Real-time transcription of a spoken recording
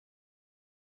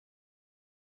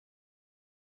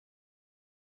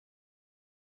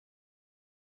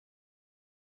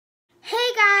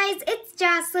guys, it's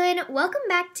Jocelyn. Welcome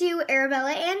back to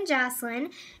Arabella and Jocelyn.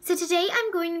 So today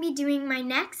I'm going to be doing my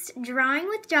next Drawing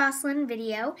with Jocelyn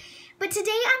video. But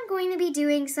today I'm going to be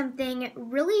doing something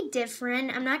really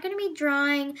different. I'm not going to be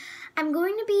drawing. I'm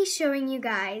going to be showing you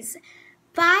guys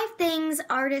 5 things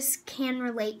artists can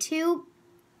relate to.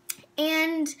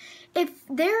 And if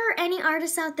there are any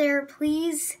artists out there,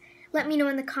 please let me know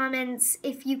in the comments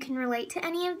if you can relate to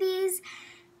any of these.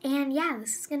 And yeah,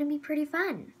 this is going to be pretty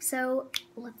fun. So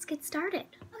let's get started.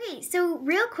 Okay, so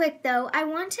real quick though, I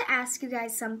want to ask you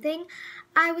guys something.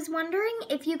 I was wondering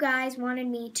if you guys wanted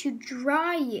me to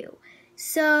draw you.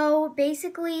 So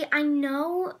basically, I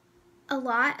know a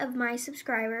lot of my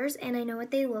subscribers and I know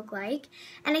what they look like.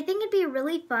 And I think it'd be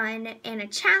really fun and a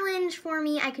challenge for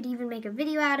me. I could even make a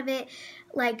video out of it,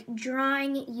 like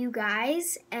drawing you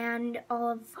guys and all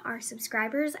of our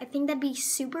subscribers. I think that'd be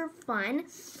super fun.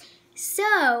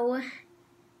 So,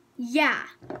 yeah,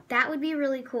 that would be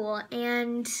really cool,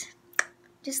 and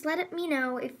just let me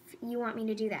know if you want me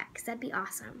to do that, because that'd be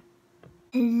awesome.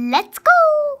 Let's go!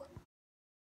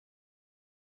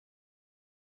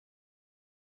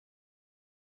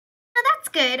 Now that's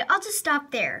good. I'll just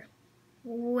stop there.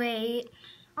 Wait,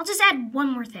 I'll just add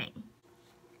one more thing.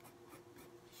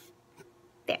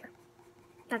 There.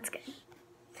 That's good.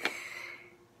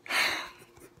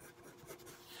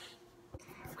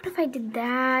 What if I did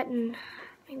that and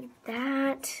maybe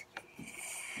that?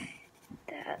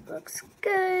 That looks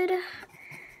good.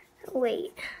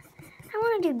 Wait, I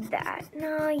want to do that.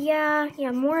 No, yeah,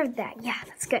 more of that. Yeah,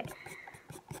 that's good.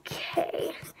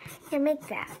 Okay, yeah, make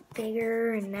that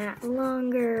bigger and that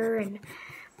longer and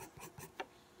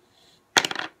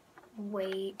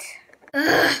wait.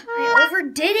 Ugh, I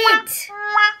overdid it.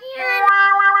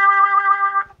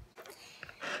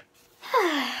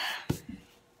 Man.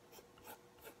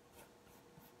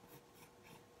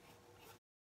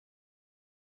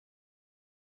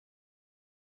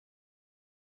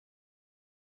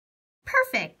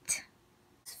 Perfect.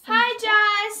 Hi,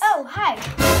 Joss. Oh, hi.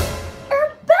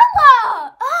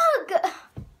 Arabella! Ugh!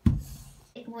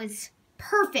 It was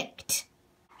perfect.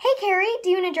 Hey, Carey, do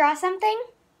you want to draw something?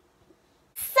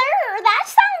 Sir, that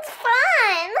sounds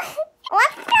fun.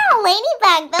 Let's draw a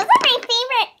ladybug. Those are my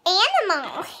favorite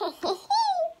animals.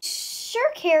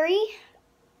 Sure, Carey.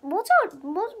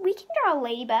 We can draw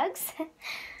ladybugs.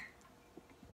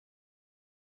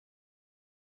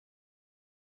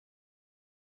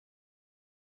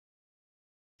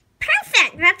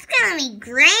 Perfect. That's gonna be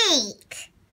great.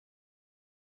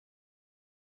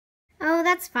 Oh,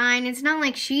 that's fine. It's not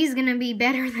like she's gonna be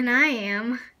better than I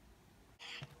am.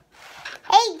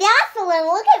 Hey, Jocelyn,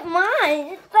 look at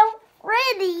mine. It's so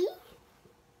pretty.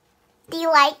 Do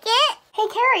you like it? Hey,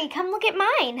 Carey, come look at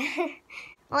mine.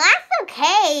 Well, that's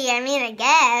okay. I mean, I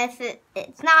guess.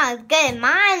 It's not as good as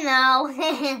mine, though.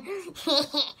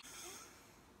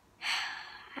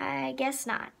 I guess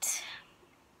not.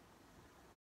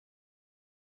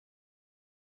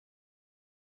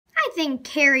 I think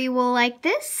Carey will like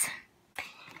this.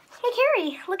 Hey,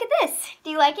 Carey, look at this. Do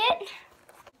you like it?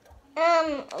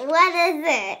 What is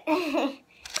it? I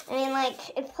mean, like,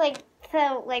 it's like,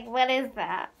 so, like, what is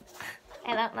that?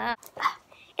 I don't know.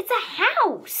 It's a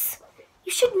house.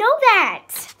 You should know that.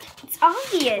 It's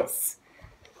obvious.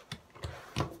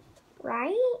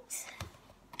 Right?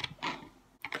 I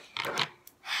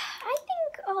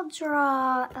think I'll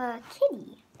draw a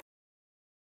kitty.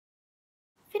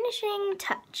 Finishing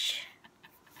touch.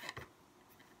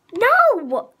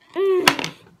 No! You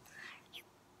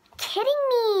kidding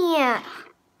me?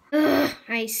 Ugh,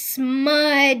 I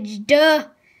smudged.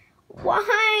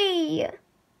 Why?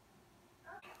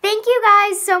 Thank you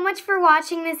guys so much for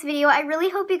watching this video. I really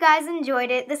hope you guys enjoyed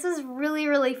it. This was really,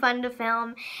 really fun to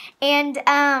film. And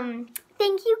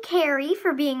thank you, Carey,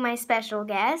 for being my special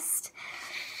guest.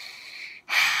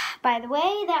 By the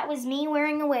way, that was me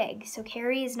wearing a wig, so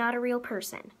Carey is not a real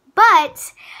person.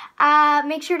 But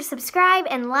make sure to subscribe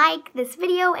and like this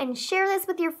video and share this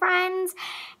with your friends.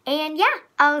 And yeah,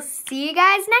 I'll see you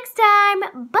guys next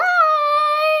time. Bye!